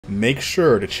Make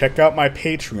sure to check out my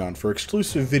Patreon for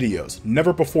exclusive videos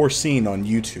never before seen on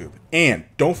YouTube. And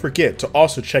don't forget to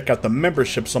also check out the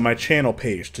memberships on my channel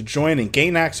page to join and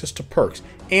gain access to perks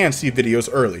and see videos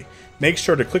early. Make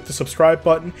sure to click the subscribe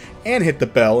button and hit the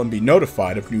bell and be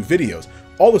notified of new videos.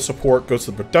 All the support goes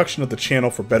to the production of the channel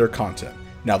for better content.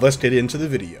 Now let's get into the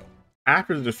video.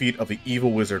 After the defeat of the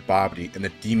evil wizard Babidi and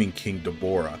the demon king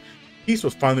Deborah, peace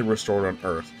was finally restored on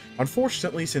Earth.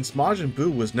 Unfortunately, since Majin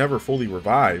Buu was never fully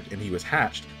revived and he was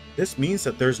hatched, this means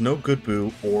that there's no good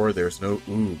Buu or there's no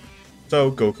Oob.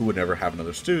 So Goku would never have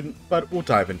another student, but we'll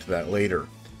dive into that later.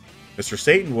 Mr.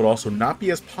 Satan would also not be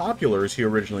as popular as he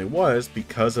originally was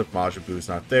because of Majin Buu's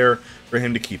not there for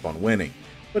him to keep on winning.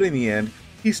 But in the end,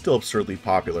 he's still absurdly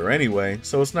popular anyway,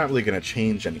 so it's not really going to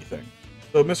change anything.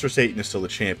 So Mr. Satan is still the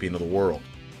champion of the world.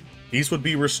 Peace would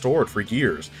be restored for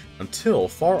years, until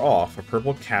far off a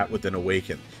purple cat would then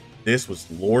awaken. This was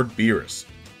Lord Beerus.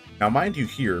 Now mind you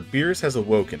here, Beerus has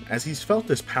awoken as he's felt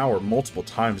this power multiple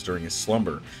times during his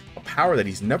slumber, a power that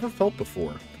he's never felt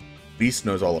before. Whis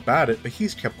knows all about it, but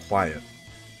he's kept quiet.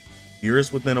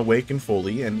 Beerus would then awaken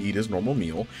fully and eat his normal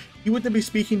meal. He would then be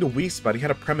speaking to Whis about he had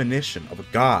a premonition of a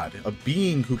god, a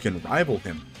being who can rival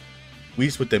him.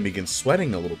 Whis would then begin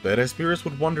sweating a little bit as Beerus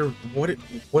would wonder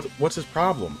what's his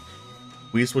problem.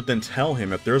 Whis would then tell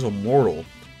him if there's a mortal,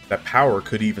 that power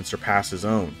could even surpass his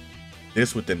own.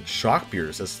 This would then shock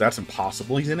Beerus as that's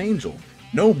impossible, he's an angel.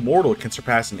 No mortal can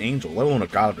surpass an angel, let alone a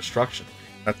god of destruction.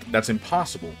 That's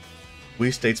impossible.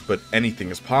 Whis states, but anything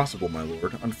is possible, my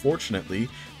lord. Unfortunately,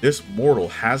 this mortal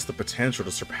has the potential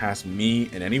to surpass me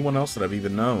and anyone else that I've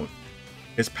even known.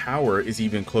 His power is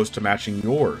even close to matching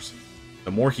yours.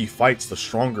 The more he fights, the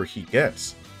stronger he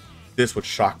gets. This would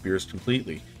shock Beerus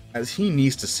completely, as he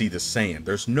needs to see the Saiyan.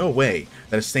 There's no way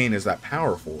that a Saiyan is that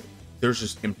powerful. There's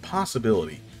just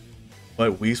impossibility.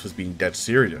 But Whis was being dead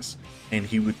serious, and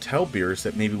he would tell Beerus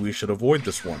that maybe we should avoid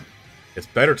this one. It's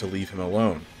better to leave him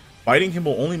alone. Fighting him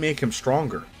will only make him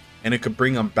stronger, and it could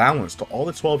bring unbalance to all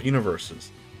the 12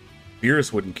 universes.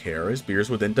 Beerus wouldn't care, as Beerus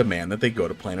would then demand that they go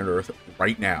to planet Earth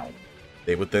right now.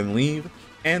 They would then leave,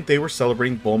 and they were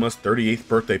celebrating Bulma's 38th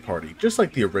birthday party, just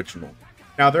like the original.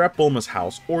 Now they're at Bulma's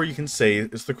house, or you can say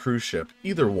it's the cruise ship,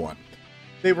 either one.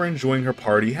 They were enjoying her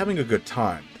party, having a good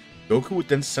time. Goku would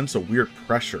then sense a weird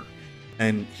pressure,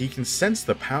 and he can sense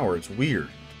the power. It's weird,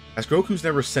 as Goku's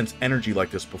never sensed energy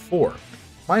like this before.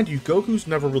 Mind you, Goku's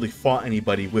never really fought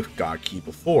anybody with God Ki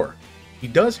before. He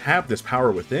does have this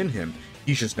power within him,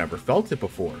 he's just never felt it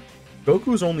before.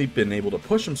 Goku's only been able to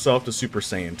push himself to Super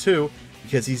Saiyan 2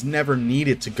 because he's never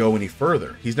needed to go any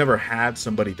further. He's never had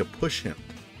somebody to push him,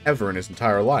 ever in his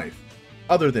entire life.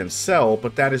 Other than Cell,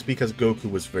 but that is because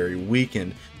Goku was very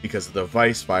weakened because of the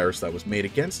Vice virus that was made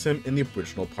against him in the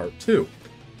original Part 2.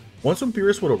 Once when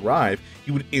Beerus would arrive,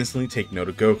 he would instantly take note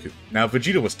of Goku. Now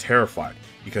Vegeta was terrified,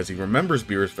 because he remembers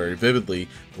Beerus very vividly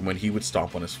from when he would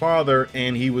stomp on his father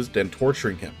and he was then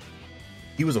torturing him.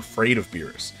 He was afraid of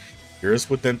Beerus. Beerus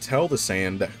would then tell the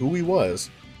Saiyan that who he was,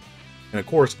 and of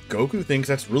course Goku thinks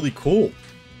that's really cool.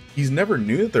 He's never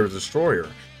knew that there was a destroyer,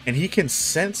 and he can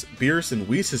sense Beerus and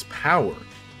Whis' power,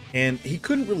 and he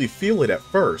couldn't really feel it at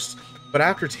first, but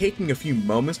after taking a few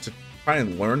moments to try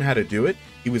and learn how to do it,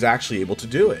 he was actually able to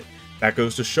do it. That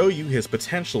goes to show you his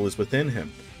potential is within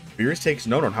him. Beerus takes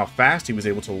note on how fast he was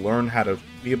able to learn how to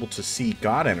be able to see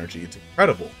God energy. It's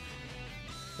incredible.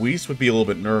 Whis would be a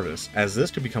little bit nervous, as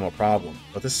this could become a problem,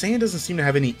 but the Saiyan doesn't seem to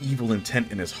have any evil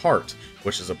intent in his heart,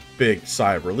 which is a big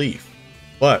sigh of relief.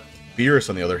 But Beerus,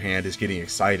 on the other hand, is getting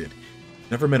excited.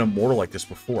 Never met a mortal like this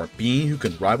before, a being who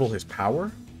can rival his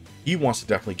power? He wants to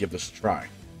definitely give this a try.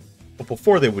 But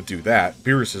before they would do that,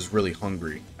 Beerus is really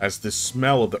hungry, as the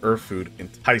smell of the earth food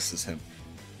entices him.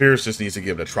 Beerus just needs to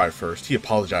give it a try first. He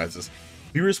apologizes.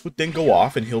 Beerus would then go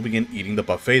off and he'll begin eating the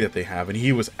buffet that they have, and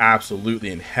he was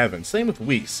absolutely in heaven. Same with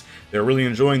Whis. They're really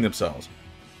enjoying themselves.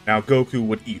 Now Goku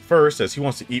would eat first, as he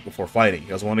wants to eat before fighting. He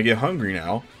doesn't want to get hungry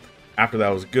now. After that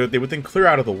was good, they would then clear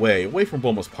out of the way, away from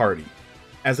Bulma's party,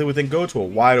 as they would then go to a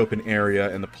wide open area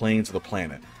in the plains of the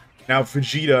planet. Now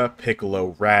Vegeta,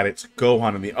 Piccolo, Raditz,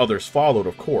 Gohan, and the others followed,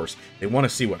 of course. They want to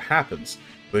see what happens.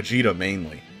 Vegeta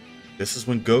mainly. This is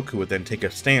when Goku would then take a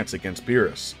stance against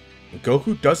Beerus. And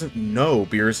Goku doesn't know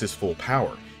Beerus' full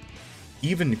power.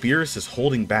 Even Beerus is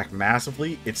holding back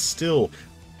massively, it's still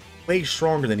way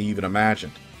stronger than he even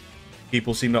imagined.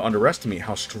 People seem to underestimate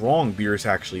how strong Beerus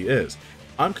actually is.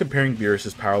 I'm comparing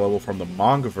Beerus' power level from the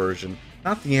manga version,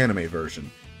 not the anime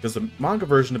version, because the manga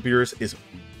version of Beerus is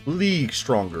leagues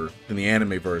stronger than the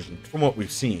anime version from what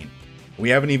we've seen. We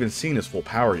haven't even seen his full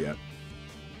power yet.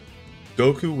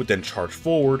 Goku would then charge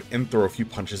forward and throw a few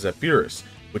punches at Beerus.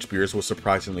 which Beerus will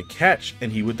surprisingly catch,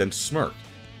 and he would then smirk.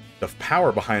 The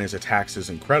power behind his attacks is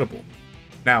incredible.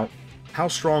 Now, how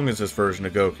strong is this version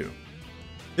of Goku?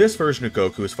 This version of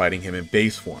Goku is fighting him in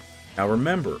base form. Now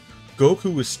remember,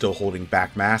 Goku is still holding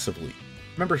back massively.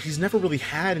 Remember, he's never really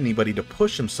had anybody to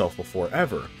push himself before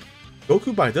ever.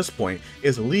 Goku by this point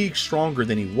is leagues stronger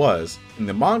than he was, in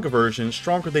the manga version,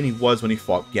 stronger than he was when he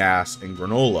fought Gas and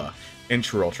Granola in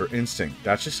True Ultra Instinct.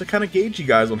 That's just to kind of gauge you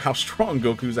guys on how strong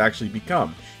Goku's actually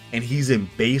become. And he's in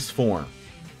base form.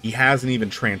 He hasn't even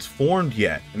transformed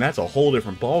yet, and that's a whole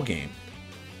different ballgame.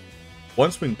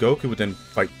 Once when Goku would then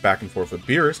fight back and forth with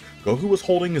Beerus, Goku was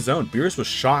holding his own. Beerus was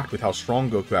shocked with how strong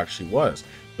Goku actually was.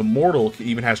 The Mortal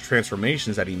even has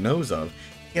transformations that he knows of.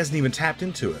 He hasn't even tapped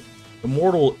into it. The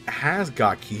Mortal has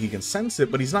got ki, he can sense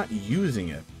it, but he's not using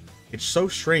it. It's so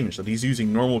strange that he's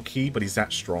using normal ki, but he's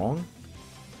that strong.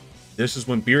 This is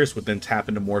when Beerus would then tap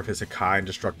into more of his Hakai and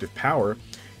destructive power.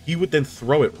 He would then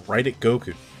throw it right at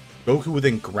Goku. Goku would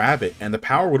then grab it, and the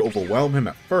power would overwhelm him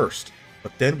at first.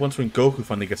 But then once when Goku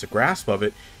finally gets a grasp of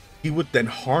it, he would then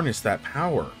harness that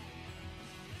power.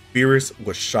 Beerus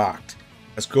was shocked,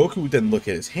 as Goku would then look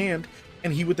at his hand,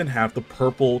 and he would then have the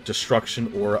purple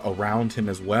destruction aura around him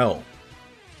as well.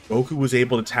 Goku was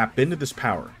able to tap into this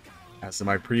power. As in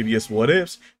my previous what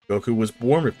ifs, Goku was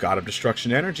born with God of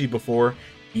Destruction energy before.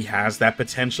 He has that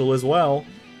potential as well.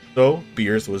 So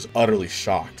Beerus was utterly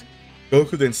shocked.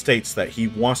 Goku then states that he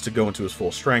wants to go into his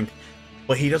full strength,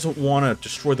 but he doesn't want to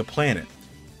destroy the planet.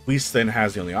 Whis then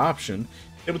has the only option.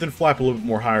 It would then flap a little bit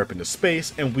more higher up into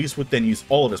space, and Whis would then use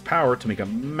all of his power to make a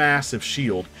massive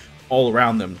shield all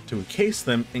around them to encase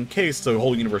them in case the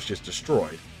whole universe gets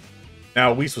destroyed.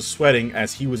 Now, Whis was sweating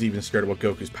as he was even scared of what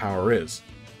Goku's power is.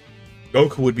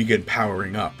 Goku would begin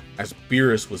powering up as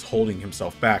Beerus was holding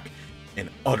himself back in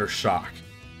utter shock.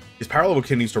 His power level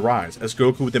continues to rise as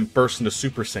Goku would then burst into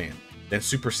Super Saiyan, then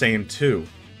Super Saiyan 2.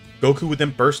 Goku would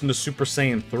then burst into Super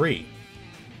Saiyan 3.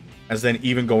 As then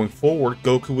even going forward,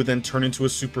 Goku would then turn into a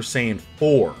Super Saiyan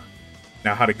 4.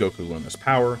 Now how did Goku learn this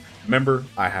power? Remember,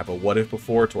 I have a what if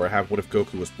before to where I have what if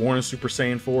Goku was born a Super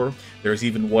Saiyan 4. There's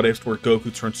even what ifs where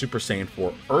Goku turned Super Saiyan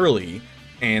 4 early.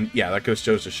 And yeah, that goes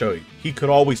to show you. He could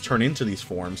always turn into these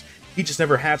forms. He just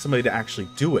never had somebody to actually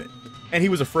do it. And he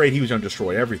was afraid he was going to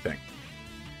destroy everything.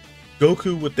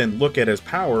 Goku would then look at his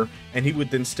power, and he would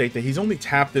then state that he's only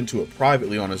tapped into it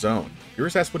privately on his own.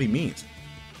 Here's that's what he means.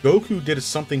 Goku did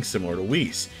something similar to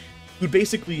Whis. He would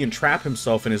basically entrap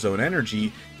himself in his own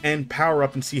energy and power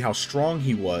up and see how strong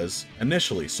he was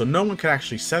initially, so no one could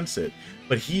actually sense it,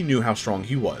 but he knew how strong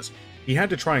he was. He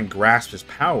had to try and grasp his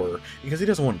power because he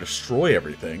doesn't want to destroy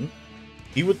everything.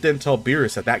 He would then tell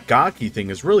Beerus that that God Ki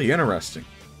thing is really interesting.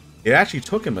 It actually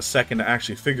took him a second to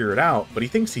actually figure it out, but he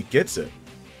thinks he gets it.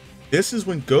 This is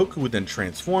when Goku would then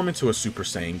transform into a Super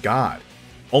Saiyan God,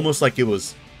 almost like it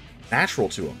was natural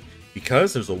to him,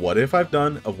 because there's a what if I've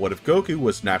done of what if Goku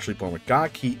was naturally born with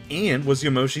God Ki and was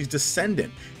Yamoshi's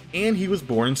descendant, and he was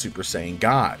born Super Saiyan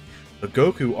God. But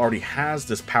Goku already has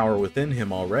this power within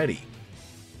him already.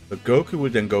 But Goku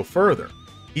would then go further.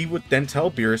 He would then tell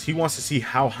Beerus he wants to see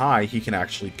how high he can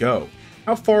actually go.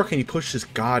 How far can he push his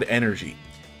God energy?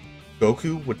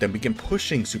 Goku would then begin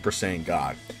pushing Super Saiyan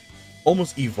God,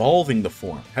 almost evolving the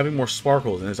form, having more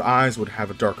sparkles, and his eyes would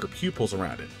have darker pupils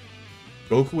around it.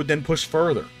 Goku would then push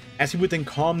further, as he would then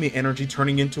calm the energy,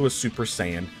 turning into a Super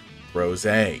Saiyan Rose.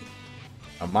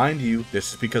 Now mind you,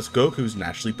 this is because Goku's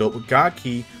naturally built with God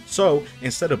Ki, so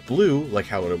instead of blue, like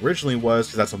how it originally was,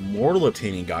 because that's a mortal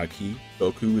obtaining God Ki,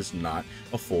 Goku is not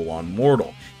a full-on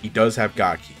mortal. He does have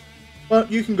God Ki. But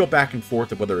you can go back and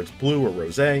forth of whether it's blue or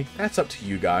rose, that's up to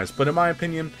you guys, but in my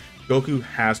opinion, Goku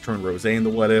has turned rose in the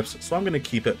what ifs, so I'm going to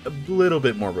keep it a little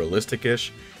bit more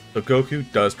realistic-ish. So Goku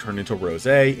does turn into rose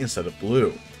instead of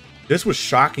blue. This was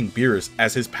shocking Beerus,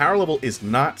 as his power level is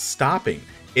not stopping.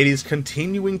 It is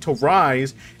continuing to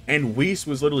rise, and Whis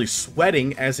was literally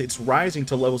sweating as it's rising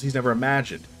to levels he's never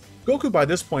imagined. Goku by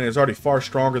this point is already far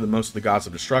stronger than most of the Gods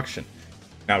of Destruction.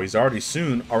 Now he's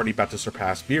already about to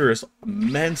surpass Beerus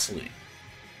immensely.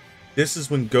 This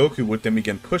is when Goku would then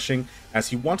begin pushing, as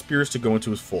he wants Beerus to go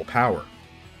into his full power.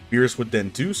 Beerus would then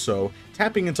do so,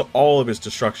 tapping into all of his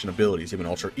destruction abilities, even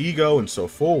Ultra Ego and so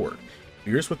forward.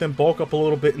 Beerus would then bulk up a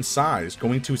little bit in size,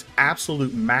 going to his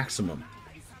absolute maximum.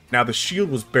 Now the shield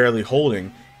was barely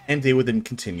holding, and they would then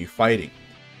continue fighting.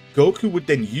 Goku would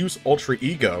then use Ultra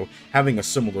Ego, having a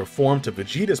similar form to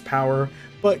Vegeta's power,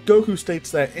 but Goku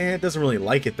states that it doesn't really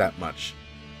like it that much.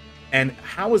 And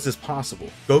how is this possible?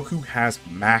 Goku has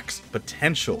max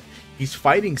potential. He's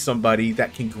fighting somebody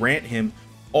that can grant him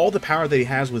all the power that he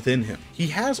has within him. He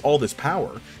has all this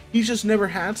power, he's just never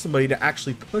had somebody to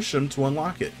actually push him to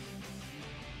unlock it.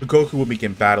 Goku would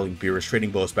begin battling Beerus,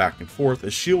 trading blows back and forth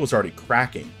as shield was already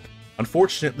cracking.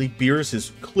 Unfortunately, Beerus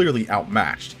is clearly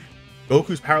outmatched.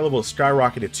 Goku's power level is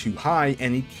skyrocketed too high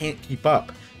and he can't keep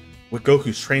up. With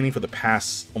Goku's training for the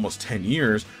past almost 10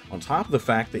 years, on top of the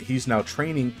fact that he's now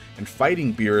training and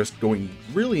fighting Beerus, going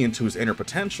really into his inner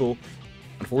potential,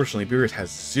 unfortunately Beerus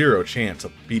has zero chance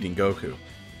of beating Goku.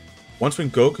 Once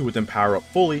when Goku would then power up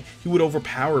fully, he would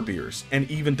overpower Beerus and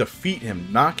even defeat him,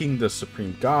 knocking the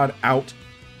Supreme God out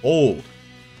cold.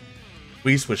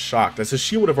 Whis was shocked as his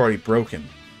shield would have already broken.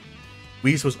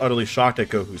 Whis was utterly shocked at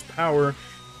Goku's power,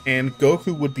 and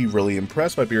Goku would be really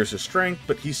impressed by Beerus' strength,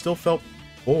 but he still felt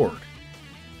bored.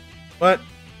 But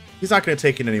he's not going to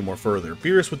take it any more further.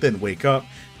 Beerus would then wake up,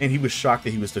 and he was shocked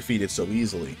that he was defeated so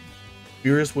easily.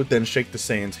 Beerus would then shake the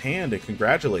Saiyan's hand and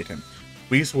congratulate him.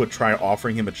 Whis would try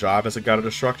offering him a job as a god of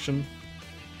destruction.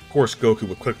 Of course, Goku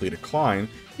would quickly decline.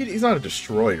 He's not a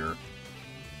destroyer.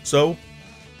 So,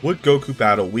 would Goku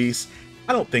battle Whis?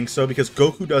 I don't think so, because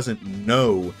Goku doesn't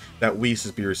know that Whis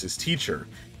is Beerus' teacher.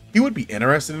 He would be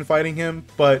interested in fighting him,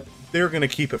 but they're going to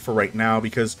keep it for right now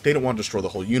because they don't want to destroy the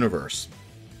whole universe.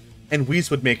 And Whis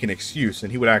would make an excuse,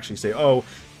 and he would actually say, oh,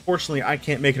 fortunately I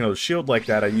can't make another shield like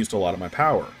that, I used a lot of my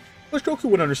power. Which Goku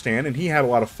would understand, and he had a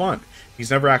lot of fun.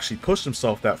 He's never actually pushed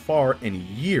himself that far in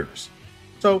years.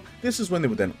 So this is when they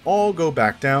would then all go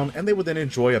back down, and they would then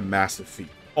enjoy a massive feat,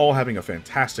 all having a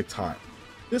fantastic time.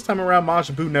 This time around,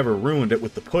 Majin Buu never ruined it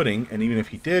with the pudding, and even if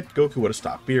he did, Goku would have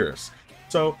stopped Beerus.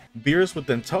 So Beerus would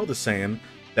then tell the Saiyan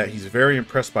that he's very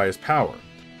impressed by his power,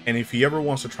 and if he ever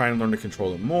wants to try and learn to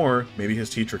control it more, maybe his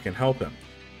teacher can help him.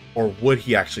 Or would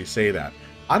he actually say that?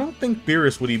 I don't think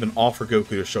Beerus would even offer Goku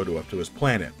to show up to his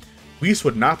planet. Whis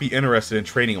would not be interested in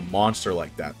training a monster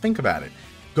like that. Think about it.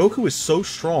 Goku is so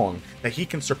strong that he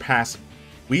can surpass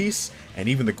Whis and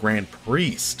even the Grand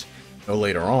Priest no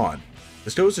later on.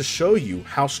 This goes to show you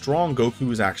how strong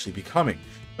Goku is actually becoming.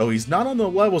 Though he's not on the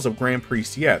levels of Grand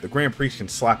Priest yet, the Grand Priest can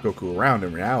slap Goku around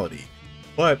in reality.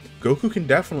 But Goku can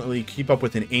definitely keep up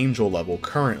with an angel level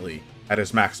currently at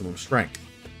his maximum strength.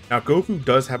 Now Goku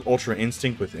does have Ultra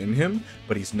Instinct within him,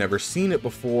 but he's never seen it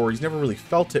before, he's never really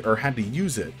felt it or had to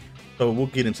use it, so we'll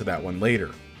get into that one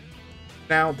later.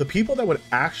 Now the people that would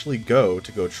actually go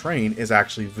train is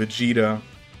actually Vegeta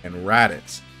and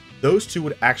Raditz. Those two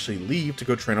would actually leave to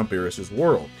go train on Beerus'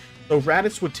 world. So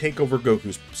Raditz would take over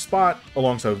Goku's spot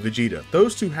alongside Vegeta.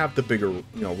 Those two have the bigger,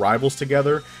 rivals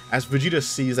together, as Vegeta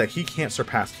sees that he can't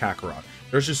surpass Kakarot.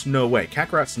 There's just no way.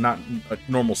 Kakarot's not a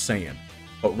normal Saiyan,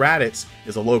 but Raditz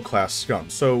is a low-class scum.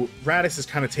 So Raditz is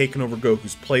kind of taken over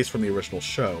Goku's place from the original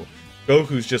show.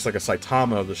 Goku's just like a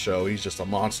Saitama of the show, he's just a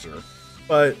monster.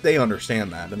 But they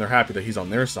understand that, and they're happy that he's on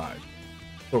their side.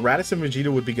 So Raditz and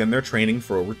Vegeta would begin their training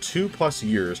for over 2+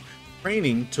 years,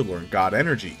 training to learn God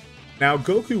Energy. Now,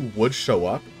 Goku would show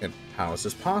up, and how is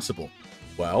this possible?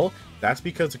 Well, that's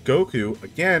because Goku,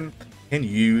 again, can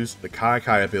use the Kai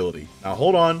ability. Now,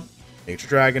 hold on. Nature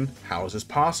Dragon, how is this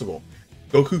possible?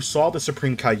 Goku saw the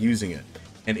Supreme Kai using it,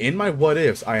 and in my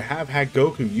what-ifs, I have had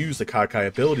Goku use the Kai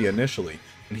ability initially,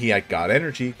 and he had God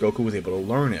Energy, Goku was able to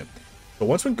learn it. But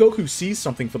once when Goku sees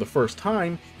something for the first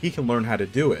time, he can learn how to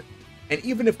do it. And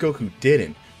even if Goku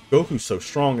didn't, Goku's so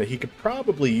strong that he could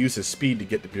probably use his speed to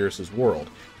get to Beerus' world.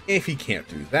 If he can't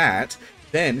do that,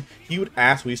 then he would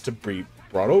ask Whis to be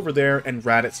brought over there, and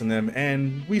Raditz and them,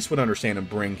 and Whis would understand and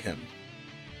bring him.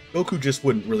 Goku just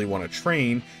wouldn't really want to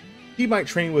train. He might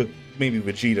train with maybe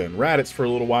Vegeta and Raditz for a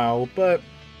little while, but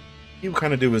he would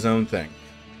kind of do his own thing.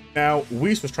 Now,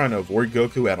 Whis was trying to avoid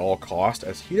Goku at all costs,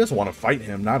 as he doesn't want to fight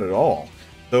him, not at all.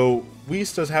 Though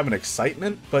Whis does have an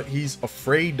excitement, but he's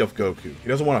afraid of Goku. He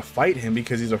doesn't want to fight him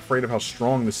because he's afraid of how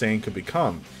strong the Saiyan could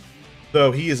become.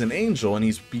 Though he is an angel and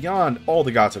he's beyond all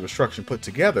the gods of destruction put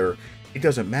together, it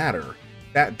doesn't matter.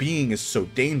 That being is so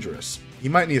dangerous. He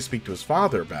might need to speak to his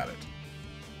father about it.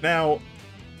 Now,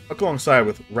 alongside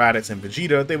with Raditz and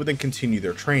Vegeta, they would then continue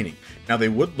their training. Now they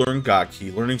would learn God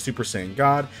Ki, learning Super Saiyan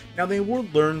God. Now they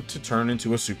would learn to turn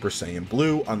into a Super Saiyan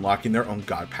Blue, unlocking their own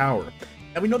God power.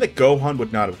 And we know that Gohan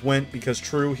would not have went because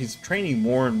true, he's training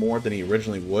more and more than he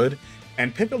originally would.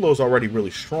 And Piccolo's already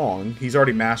really strong. He's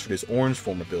already mastered his orange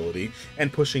form ability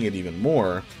and pushing it even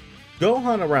more.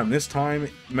 Gohan around this time,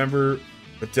 remember,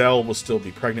 Videl will still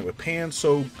be pregnant with Pan,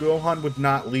 so Gohan would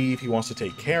not leave. He wants to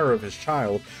take care of his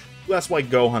child. That's why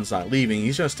Gohan's not leaving.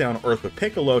 He's going to stay on Earth with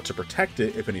Piccolo to protect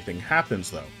it if anything happens,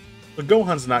 though. But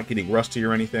Gohan's not getting rusty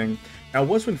or anything. Now,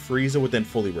 once when Frieza would then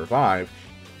fully revive,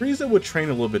 Frieza would train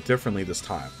a little bit differently this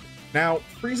time. Now,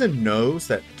 Frieza knows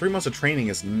that 3 months of training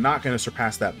is not going to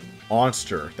surpass that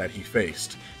monster that he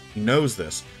faced. He knows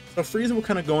this. So Frieza will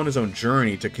kind of go on his own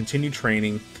journey to continue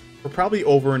training for probably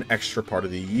over an extra part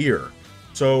of the year.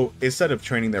 So instead of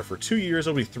training there for 2 years,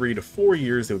 it'll be 3 to 4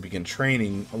 years they would begin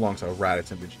training alongside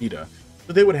Raditz and Vegeta.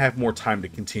 So they would have more time to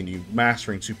continue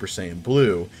mastering Super Saiyan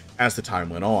Blue as the time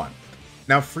went on.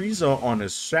 Now Frieza on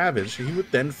his Savage, he would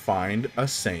then find a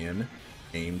Saiyan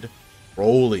named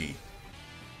Broly.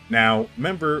 Now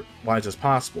remember, why is this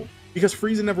possible? Because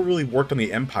Frieza never really worked on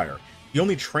the Empire. He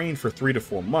only trained for 3 to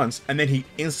 4 months, and then he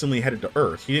instantly headed to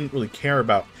Earth. He didn't really care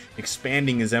about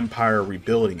expanding his empire or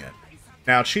rebuilding it.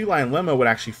 Now, Chi-Lai and Lemma would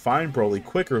actually find Broly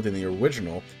quicker than the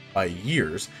original by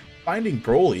years. Finding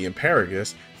Broly in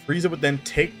Paragus, Frieza would then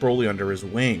take Broly under his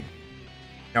wing.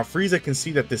 Now, Frieza can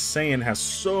see that this Saiyan has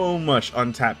so much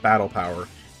untapped battle power,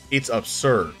 it's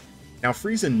absurd. Now,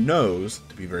 Frieza knows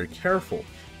to be very careful.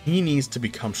 He needs to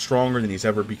become stronger than he's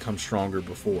ever become stronger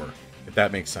before, if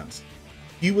that makes sense.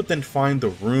 He would then find the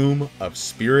Room of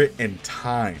Spirit and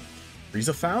Time.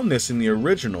 Frieza found this in the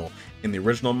original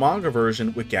manga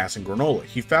version with Gas and Granola.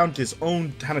 He found his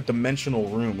own kind of dimensional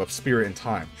room of spirit and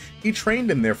time. He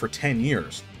trained in there for 10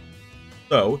 years.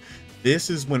 So, this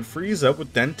is when Frieza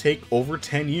would then take over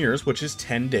 10 years, which is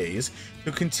 10 days,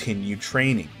 to continue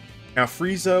training. Now,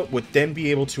 Frieza would then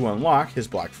be able to unlock his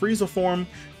Black Frieza form,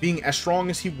 being as strong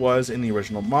as he was in the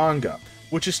original manga,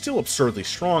 which is still absurdly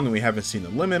strong and we haven't seen the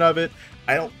limit of it.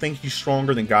 I don't think he's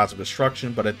stronger than Gods of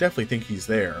Destruction, but I definitely think he's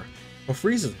there. But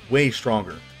Frieza's way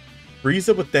stronger.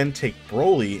 Frieza would then take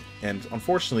Broly, and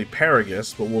unfortunately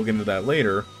Paragus, but we'll get into that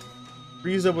later.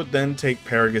 Frieza would then take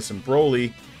Paragus and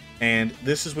Broly, and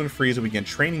this is when Frieza began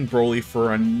training Broly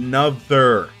for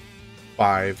another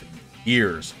 5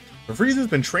 years. So Frieza's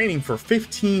been training for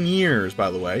 15 years,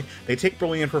 by the way. They take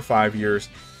Broly in for 5 years,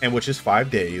 and which is 5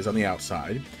 days on the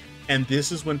outside. And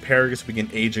this is when Paragus began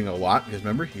aging a lot, because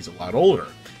remember, he's a lot older.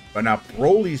 But now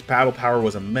Broly's battle power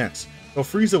was immense. So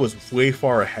Frieza was way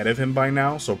far ahead of him by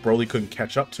now, so Broly couldn't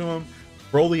catch up to him.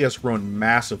 Broly has grown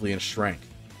massively in strength.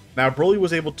 Now Broly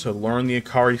was able to learn the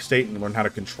Ikari state and learn how to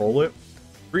control it.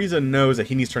 Frieza knows that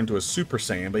he needs to turn to a Super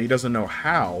Saiyan, but he doesn't know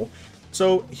how,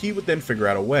 so he would then figure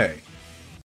out a way.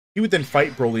 He would then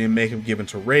fight Broly and make him give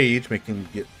into rage, making him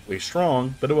get way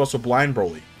strong, but it would also blind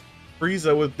Broly.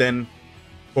 Frieza would then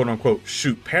quote-unquote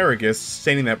shoot Paragus,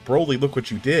 stating that Broly, look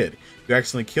what you did. You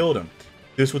accidentally killed him.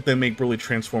 This would then make Broly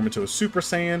transform into a Super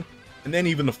Saiyan, and then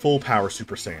even the full power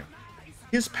Super Saiyan.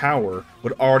 His power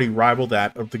would already rival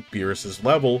that of the Beerus'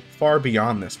 level, far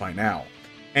beyond this by now.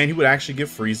 And he would actually give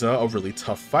Frieza a really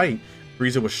tough fight.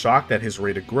 Frieza was shocked at his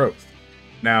rate of growth.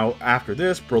 Now, after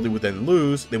this, Broly would then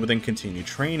lose, they would then continue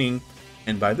training,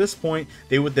 and by this point,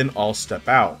 they would then all step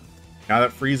out. Now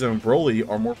that Frieza and Broly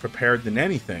are more prepared than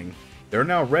anything, they're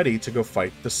now ready to go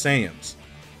fight the Saiyans.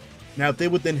 Now they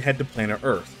would then head to planet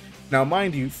Earth. Now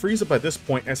mind you, Frieza by this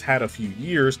point has had a few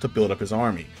years to build up his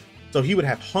army, so he would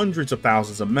have hundreds of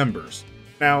thousands of members.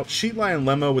 Now Chi-Lai and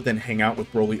Lemma would then hang out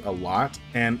with Broly a lot,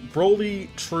 and Broly,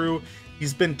 true,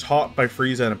 he's been taught by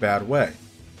Frieza in a bad way.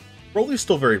 Broly's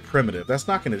still very primitive, that's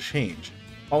not going to change.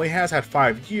 While he has had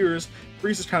 5 years,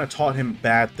 Frieza's kind of taught him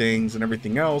bad things and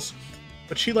everything else,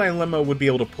 but Chi-Lai and Lemma would be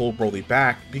able to pull Broly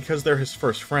back because they're his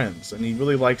first friends, and he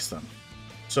really likes them.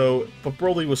 So, but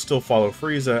Broly will still follow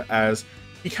Frieza, as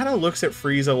he kind of looks at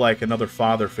Frieza like another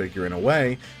father figure in a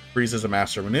way. Frieza's a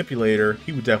master manipulator,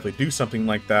 he would definitely do something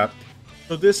like that.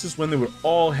 So this is when they would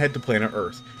all head to planet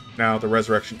Earth. Now the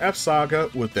Resurrection F saga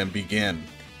would then begin.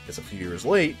 It's a few years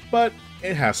late, but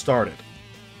it has started.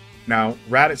 Now,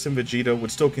 Raditz and Vegeta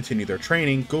would still continue their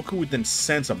training. Goku would then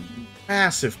sense a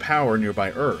massive power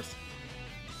nearby Earth.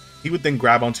 He would then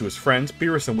grab onto his friends,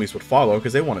 Beerus and Whis would follow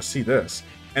because they want to see this,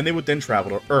 and they would then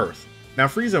travel to Earth. Now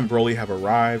Frieza and Broly have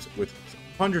arrived with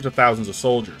hundreds of thousands of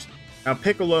soldiers. Now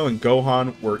Piccolo and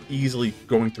Gohan were easily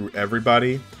going through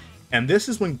everybody, and this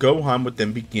is when Gohan would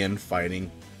then begin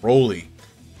fighting Broly.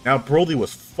 Now Broly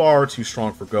was far too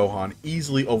strong for Gohan,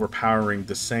 easily overpowering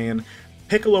the Saiyan.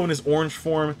 Piccolo in his orange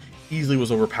form easily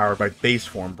was overpowered by base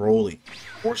form Broly.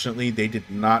 Fortunately, they did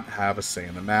not have a say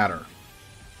in the matter.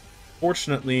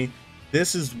 Fortunately,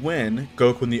 this is when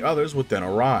Goku and the others would then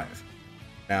arrive.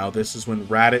 Now this is when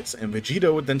Raditz and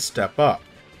Vegeta would then step up,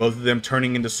 both of them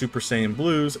turning into Super Saiyan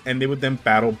Blues, and they would then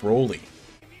battle Broly.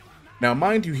 Now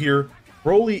mind you here,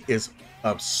 Broly is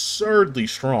absurdly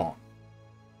strong.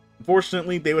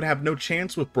 Unfortunately, they would have no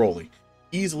chance with Broly,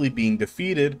 easily being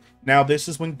defeated. Now this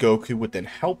is when Goku would then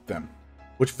help them,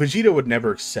 which Vegeta would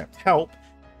never accept help,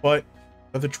 but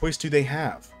what other choice do they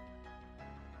have?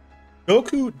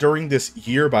 Goku, during this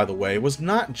year, by the way, was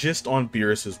not just on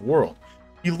Beerus' world.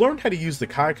 He learned how to use the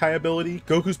Kai Kai ability.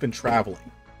 Goku's been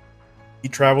traveling. He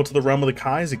traveled to the realm of the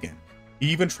Kais again. He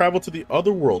even traveled to the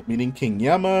other world, meeting King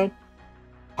Yama,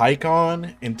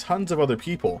 Pikkon, and tons of other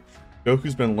people,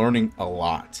 Goku's been learning a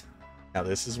lot. Now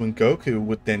this is when Goku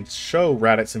would then show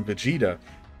Raditz and Vegeta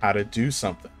how to do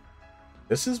something.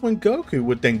 This is when Goku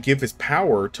would then give his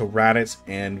power to Raditz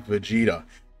and Vegeta,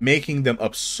 making them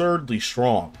absurdly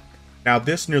strong. Now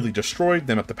this nearly destroyed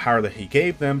them at the power that he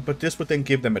gave them, but this would then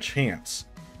give them a chance.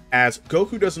 As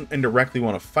Goku doesn't indirectly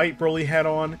want to fight Broly head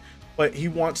on, but he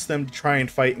wants them to try and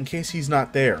fight in case he's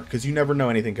not there, because you never know,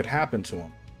 anything could happen to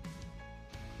him.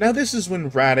 Now this is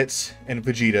when Raditz and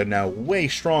Vegeta, now way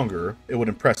stronger, it would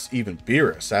impress even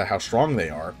Beerus at how strong they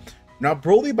are. Now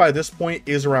Broly by this point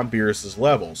is around Beerus's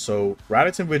level, so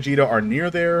Raditz and Vegeta are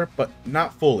near there, but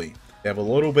not fully. They have a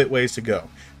little bit ways to go.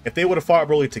 If they would have fought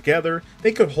Broly together,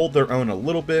 they could hold their own a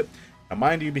little bit. Now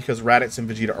mind you, because Raditz and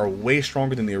Vegeta are way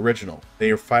stronger than the original,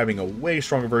 they are fighting a way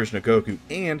stronger version of Goku,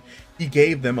 and he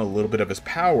gave them a little bit of his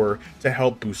power to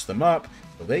help boost them up,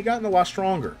 so they gotten a lot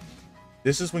stronger.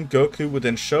 This is when Goku would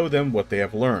then show them what they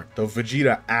have learned, though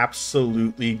Vegeta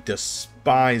absolutely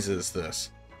despises this.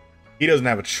 He doesn't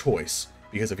have a choice,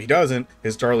 because if he doesn't,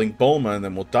 his darling Bulma and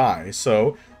them will die,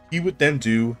 so he would then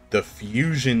do the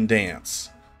fusion dance.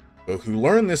 Goku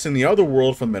learned this in the other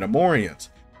world from Metamorians,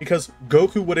 because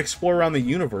Goku would explore around the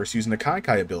universe using the Kai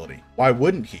Kai ability. Why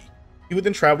wouldn't he? He would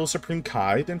then travel to Supreme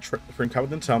Kai, then Supreme Kai would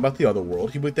then tell him about the other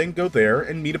world, he would then go there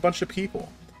and meet a bunch of people.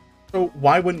 So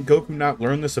why wouldn't Goku not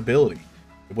learn this ability?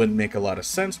 It wouldn't make a lot of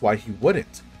sense why he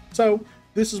wouldn't. So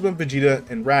this is when Vegeta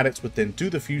and Raditz would then do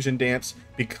the fusion dance,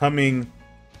 becoming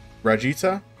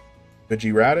Vegeta,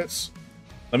 Raditz.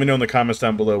 Let me know in the comments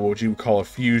down below, what would you call a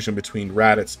fusion between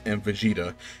Raditz and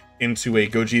Vegeta into a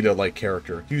Gogeta-like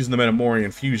character, using the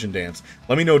Metamorian fusion dance?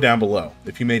 Let me know down below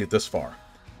if you made it this far.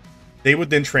 They would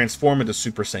then transform into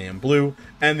Super Saiyan Blue,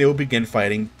 and they would begin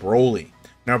fighting Broly.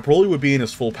 Now Broly would be in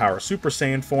his full power Super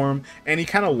Saiyan form, and he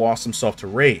kind of lost himself to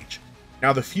rage.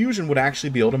 Now the fusion would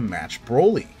actually be able to match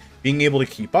Broly, being able to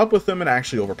keep up with him and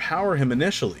actually overpower him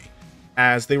initially.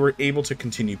 As they were able to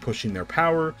continue pushing their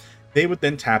power, they would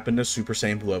then tap into Super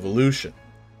Saiyan Blue Evolution.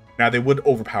 Now they would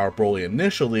overpower Broly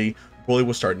initially. Broly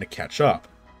was starting to catch up.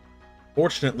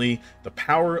 Fortunately, the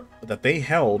power that they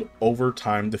held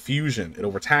overtimed the fusion. It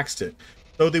overtaxed it.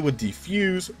 Though they would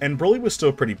defuse, and Broly was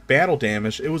still pretty battle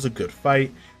damaged, it was a good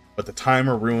fight, but the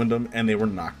timer ruined them and they were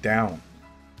knocked down.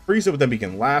 Frieza would then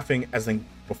begin laughing, as then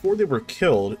before they were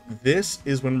killed, this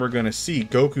is when we're going to see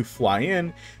Goku fly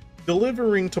in,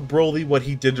 delivering to Broly what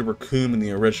he did to Raccoon in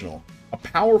the original. A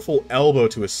powerful elbow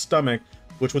to his stomach,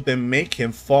 which would then make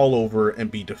him fall over and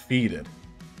be defeated.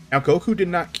 Now Goku did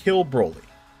not kill Broly,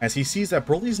 as he sees that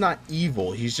Broly's not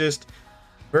evil, he's just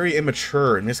very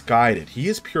immature and misguided. He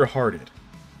is pure-hearted.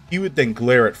 He would then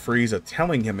glare at Frieza,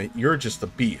 telling him that you're just a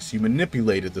beast, you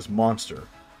manipulated this monster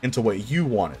into what you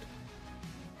wanted.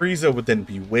 Frieza would then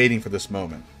be waiting for this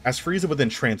moment. As Frieza would then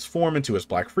transform into his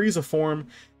Black Frieza form,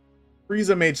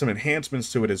 Frieza made some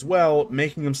enhancements to it as well,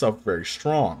 making himself very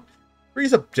strong.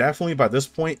 Frieza definitely by this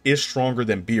point is stronger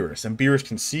than Beerus, and Beerus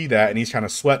can see that, and he's kind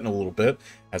of sweating a little bit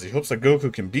as he hopes that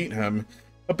Goku can beat him.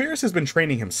 But Beerus has been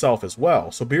training himself as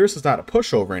well, so Beerus is not a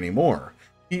pushover anymore.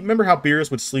 Remember how Beerus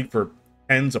would sleep for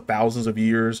tens of thousands of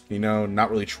years, you know,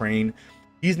 not really train?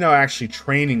 He's now actually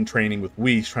training with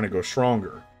Whis, trying to go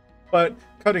stronger. But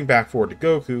cutting back forward to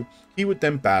Goku, he would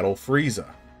then battle Frieza.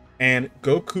 And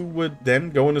Goku would then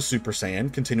go into Super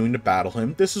Saiyan, continuing to battle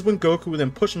him. This is when Goku would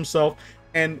then push himself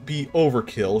and be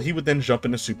overkill. He would then jump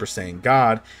into Super Saiyan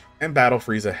God and battle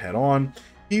Frieza head on.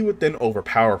 He would then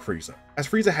overpower Frieza. As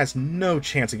Frieza has no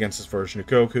chance against this version of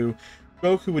Goku,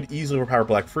 Goku would easily overpower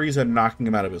Black Frieza, knocking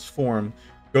him out of his form.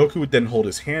 Goku would then hold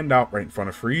his hand out right in front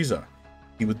of Frieza.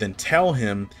 He would then tell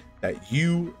him that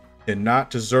you did not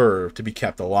deserve to be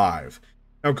kept alive.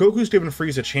 Now Goku's given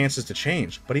Frieza chances to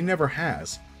change, but he never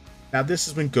has. Now this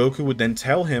is when Goku would then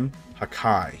tell him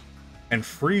Hakai, and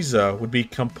Frieza would be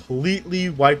completely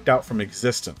wiped out from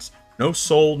existence. No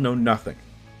soul, no nothing.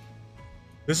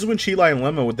 This is when Chi-Lai and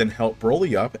Lemma would then help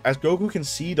Broly up, as Goku can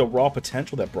see the raw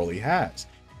potential that Broly has.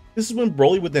 This is when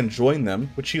Broly would then join them,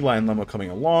 with Chi-Lai and Lemma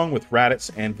coming along with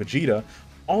Raditz and Vegeta,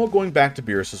 all going back to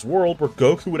Beerus' world, where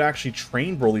Goku would actually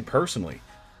train Broly personally,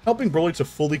 helping Broly to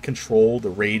fully control the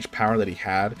rage power that he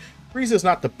had. Frieza is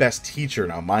not the best teacher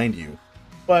now, mind you,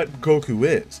 but Goku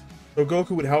is. So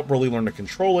Goku would help Broly learn to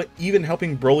control it, even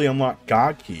helping Broly unlock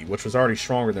God Ki, which was already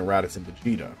stronger than Raditz and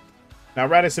Vegeta. Now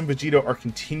Raditz and Vegeta are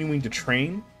continuing to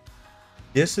train.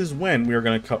 This is when we are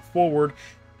going to cut forward.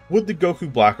 Would the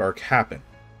Goku Black arc happen?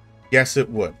 Yes, it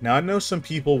would. Now I know some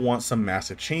people want some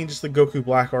massive changes to the Goku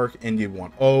Black arc, and you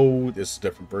want, oh, this is a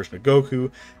different version of Goku.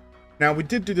 Now we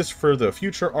did do this for the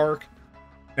future arc.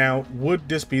 Now, would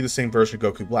this be the same version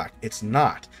of Goku Black? It's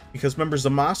not, because remember,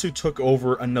 Zamasu took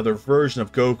over another version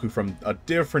of Goku from a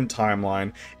different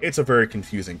timeline. It's a very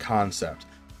confusing concept.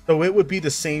 So it would be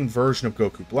the same version of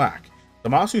Goku Black.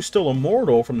 Zamasu's still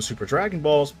immortal from the Super Dragon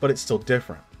Balls, but it's still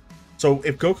different. So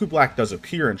if Goku Black does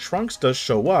appear and Trunks does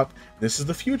show up, this is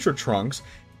the future Trunks,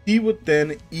 he would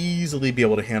then easily be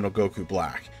able to handle Goku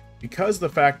Black. Because of the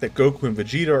fact that Goku and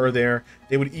Vegeta are there,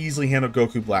 they would easily handle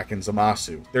Goku Black and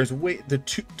Zamasu. There's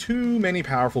too many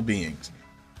powerful beings.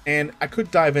 And I could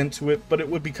dive into it, but it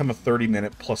would become a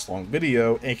 30-minute plus long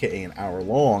video, aka an hour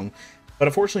long. But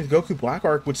unfortunately, the Goku Black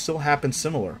arc would still happen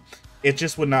similar. It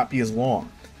just would not be as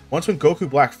long. Once when Goku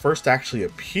Black first actually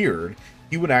appeared,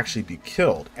 he would actually be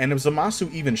killed. And if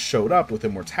Zamasu even showed up with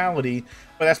immortality,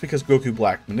 but that's because Goku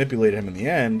Black manipulated him in the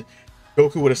end,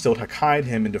 Goku would have still Hakai'd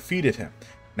him and defeated him.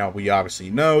 Now, we obviously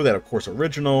know that, of course,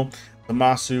 original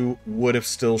Zamasu would have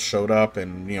still showed up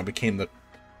and, became the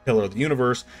pillar of the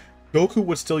universe. Goku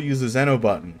would still use the Zeno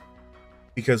button,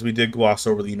 because we did gloss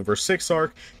over the Universe 6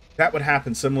 arc. That would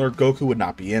happen similar. Goku would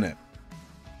not be in it.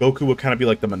 Goku would kind of be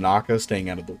like the Monaka, staying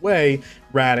out of the way.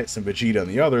 Raditz and Vegeta and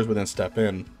the others would then step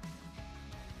in,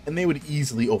 and they would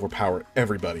easily overpower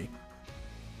everybody.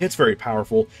 It's very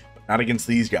powerful, but not against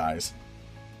these guys.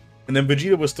 And then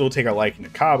Vegeta would still take a liking to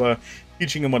Kaba,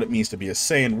 teaching him what it means to be a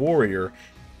Saiyan warrior,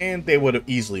 and they would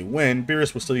easily win.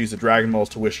 Beerus would still use the Dragon Balls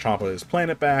to wish Champa his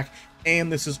planet back,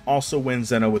 and this is also when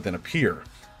Zeno would then appear.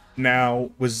 Now,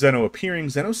 with Zeno appearing,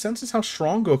 Zeno senses how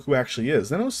strong Goku actually is.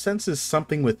 Zeno senses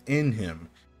something within him.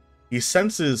 He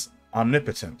senses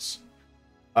omnipotence,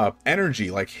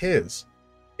 energy like his.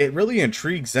 It really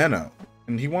intrigues Zeno,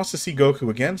 and he wants to see Goku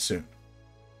again soon.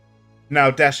 Now,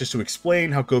 that's just to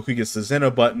explain how Goku gets the Zeno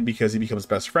button because he becomes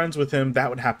best friends with him. That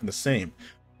would happen the same.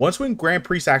 Once when Grand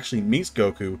Priest actually meets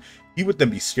Goku, he would then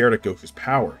be scared at Goku's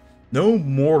power. No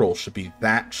mortal should be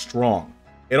that strong.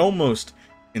 It almost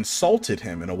insulted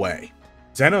him in a way.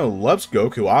 Zeno loves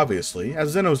Goku, obviously, as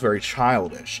Zeno is very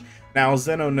childish. Now,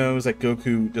 Zeno knows that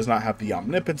Goku does not have the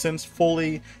omnipotence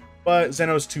fully, but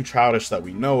Zeno is too childish that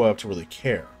we know of to really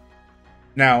care.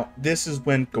 Now, this is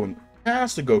when, going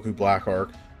past the Goku Black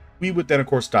arc, we would then, of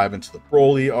course, dive into the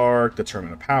Broly arc, the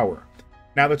Tournament of Power.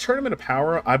 Now, the Tournament of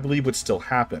Power, I believe, would still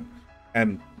happen,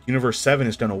 and Universe 7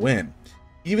 is going to win.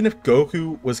 Even if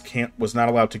Goku was not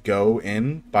allowed to go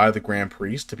in by the Grand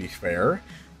Priest, to be fair,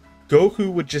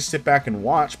 Goku would just sit back and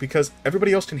watch because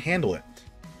everybody else can handle it.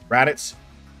 Raditz,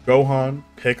 Gohan,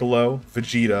 Piccolo,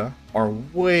 Vegeta are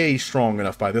way strong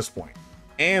enough by this point.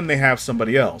 And they have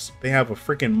somebody else. They have a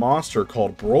freaking monster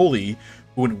called Broly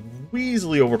who would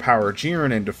easily overpower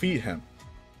Jiren and defeat him.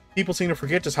 People seem to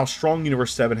forget just how strong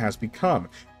Universe 7 has become.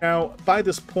 Now, by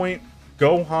this point,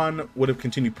 Gohan would have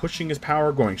continued pushing his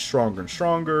power, going stronger and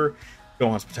stronger.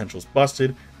 Gohan's potential is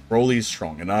busted. Broly's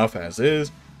strong enough as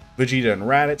is. Vegeta and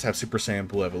Raditz have Super Saiyan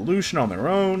Blue Evolution on their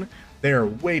own. They are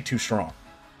way too strong.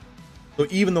 So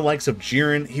even the likes of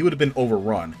Jiren, he would have been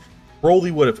overrun.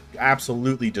 Broly would have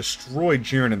absolutely destroyed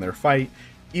Jiren in their fight.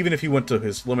 Even if he went to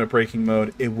his limit breaking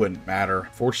mode, it wouldn't matter.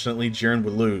 Fortunately, Jiren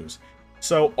would lose.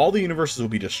 So all the universes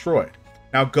would be destroyed.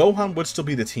 Now, Gohan would still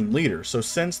be the team leader, so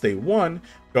since they won,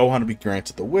 Gohan would be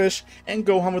granted the wish, and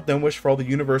Gohan would then wish for all the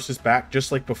universes back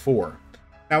just like before.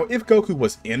 Now, if Goku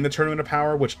was in the Tournament of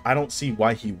Power, which I don't see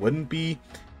why he wouldn't be,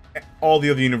 all the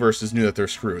other universes knew that they're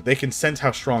screwed. They can sense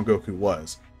how strong Goku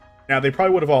was. Now, they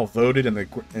probably would have all voted,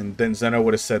 and then Zeno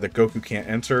would have said that Goku can't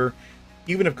enter.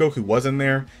 Even if Goku wasn't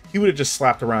there, he would have just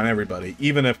slapped around everybody.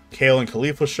 Even if Kale and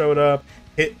Khalifa showed up,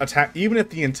 even if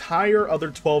the entire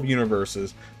other 12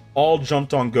 universes all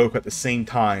jumped on Goku at the same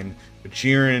time,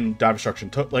 Jiren, Dive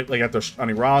Destruction, like at their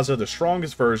Aniraza, the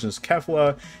strongest versions,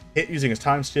 Kefla, hit using his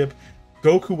time skip,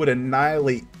 Goku would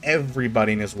annihilate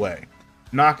everybody in his way,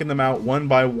 knocking them out one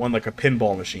by one like a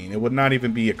pinball machine. It would not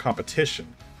even be a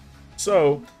competition.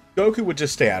 So Goku would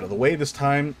just stay out of the way this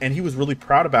time, and he was really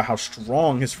proud about how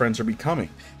strong his friends are becoming.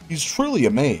 He's truly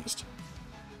amazed.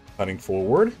 Cutting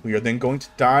forward, we are then going to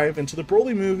dive into the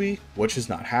Broly movie, which is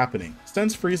not happening,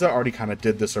 since Frieza already kind of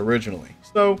did this originally.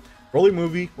 So, Broly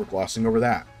movie, we're glossing over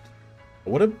that.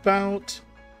 But what about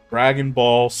Dragon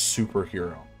Ball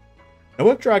Superhero? Now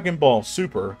with Dragon Ball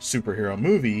Superhero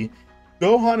movie,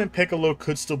 Gohan and Piccolo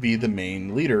could still be the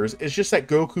main leaders, it's just that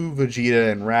Goku,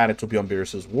 Vegeta, and Raditz will be on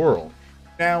Beerus' world.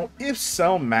 Now, if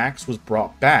Cell Max was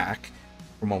brought back,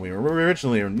 from what we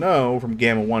originally know, from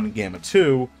Gamma 1 and Gamma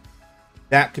 2,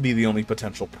 that could be the only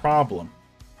potential problem.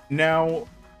 Now,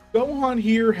 Gohan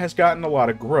here has gotten a lot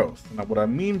of growth. Now, what I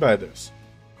mean by this,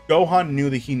 Gohan knew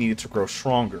that he needed to grow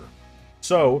stronger.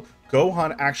 So,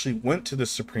 Gohan actually went to the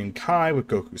Supreme Kai with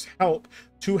Goku's help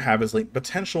to have his latent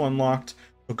potential unlocked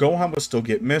but Gohan would still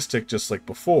get Mystic just like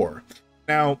before.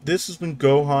 Now, this is when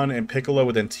Gohan and Piccolo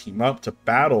would then team up to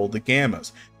battle the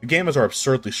Gammas. The Gammas are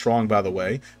absurdly strong, by the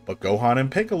way, but Gohan and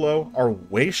Piccolo are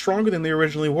way stronger than they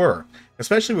originally were,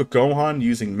 especially with Gohan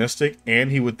using Mystic,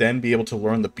 and he would then be able to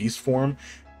learn the Beast form,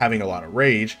 having a lot of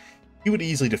rage. He would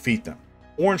easily defeat them.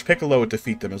 Orange Piccolo would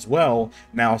defeat them as well.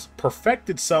 Now,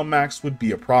 Perfected Cell Max would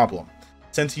be a problem,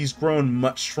 since he's grown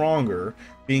much stronger,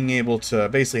 being able to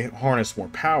basically harness more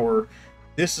power.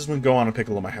 This is when Gohan and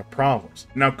Piccolo might have problems.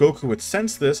 Now, Goku would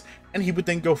sense this, and he would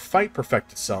then go fight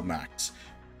Perfected Cell Max.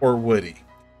 Or would he?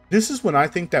 This is when I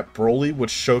think that Broly would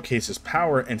showcase his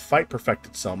power and fight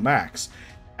Perfected Cell Max.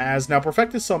 As now,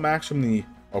 Perfected Cell Max from the,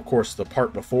 of course, the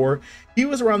part before, he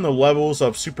was around the levels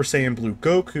of Super Saiyan Blue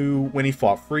Goku when he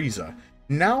fought Frieza.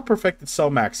 Now, Perfected Cell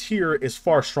Max here is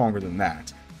far stronger than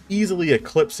that, easily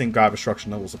eclipsing God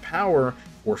Destruction levels of power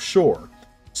for sure.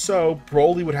 So,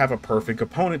 Broly would have a perfect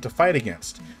opponent to fight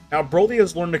against. Now, Broly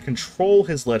has learned to control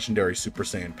his legendary Super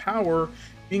Saiyan power,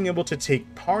 being able to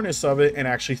take harness of it and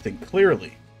actually think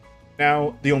clearly.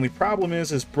 Now, the only problem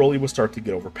is Broly will start to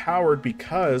get overpowered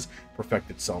because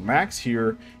Perfected Cell Max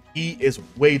here, he is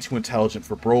way too intelligent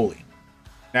for Broly.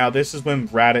 Now, this is when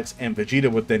Raditz and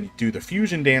Vegeta would then do the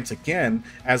fusion dance again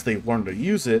as they learn to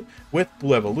use it. With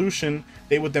Blue Evolution,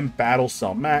 they would then battle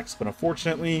Cell Max, but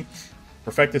unfortunately,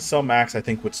 Perfected Cell Max, I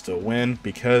think, would still win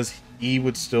because he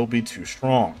would still be too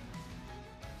strong.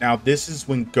 Now, this is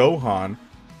when Gohan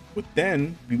would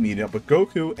then be meeting up with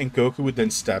Goku, and Goku would then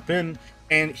step in,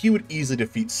 and he would easily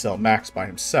defeat Cell Max by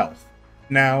himself.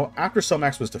 Now, after Cell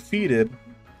Max was defeated,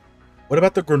 what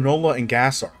about the Granola and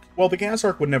Gas Arc? Well, the Gas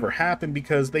Arc would never happen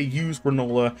because they used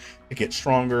Granola to get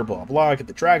stronger, blah, blah, get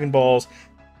the Dragon Balls.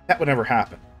 That would never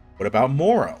happen. What about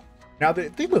Moro? Now, the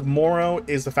thing with Moro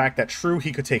is the fact that true,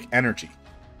 he could take energy.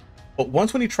 But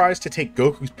once when he tries to take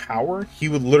Goku's power, he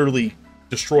would literally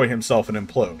destroy himself and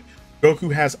implode.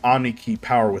 Goku has Omni Ki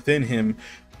power within him,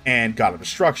 and God of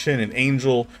Destruction and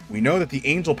Angel. We know that the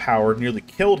Angel power nearly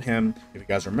killed him, if you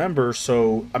guys remember,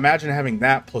 so imagine having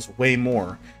that plus way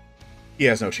more. He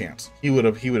has no chance. He would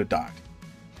have died.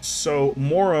 So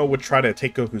Moro would try to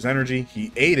take Goku's energy,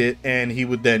 he ate it, and he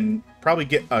would then probably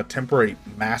get a temporary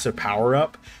massive power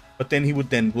up, but then he would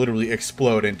then literally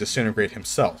explode and disintegrate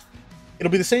himself.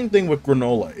 It'll be the same thing with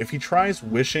Granola. If he tries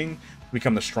wishing to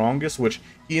become the strongest, which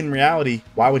he in reality,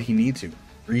 why would he need to?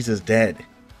 Frieza's dead.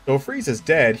 So if Frieza's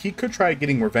dead, he could try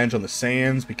getting revenge on the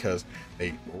Saiyans because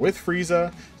they were with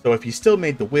Frieza. So if he still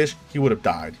made the wish, he would have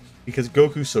died. Because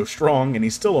Goku's so strong and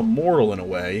he's still immortal in a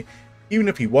way. Even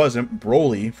if he wasn't,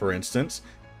 Broly, for instance.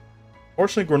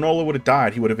 Fortunately, Granola would have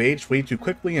died. He would have aged way too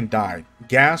quickly and died.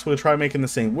 Gas would have tried making the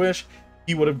same wish.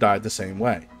 He would have died the same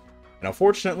way. And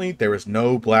unfortunately, there is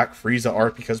no Black Frieza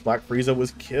arc because Black Frieza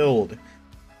was killed.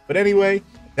 But anyway,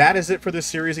 that is it for this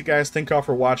series, you guys. Thank y'all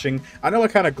for watching. I know I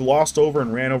kind of glossed over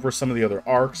and ran over some of the other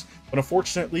arcs, but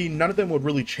unfortunately, none of them would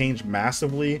really change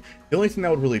massively. The only thing that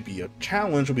would really be a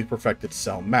challenge would be Perfected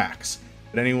Cell Max.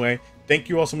 But anyway, thank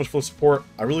you all so much for the support.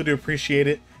 I really do appreciate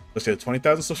it. Let's get to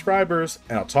 20,000 subscribers,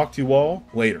 and I'll talk to you all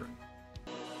later.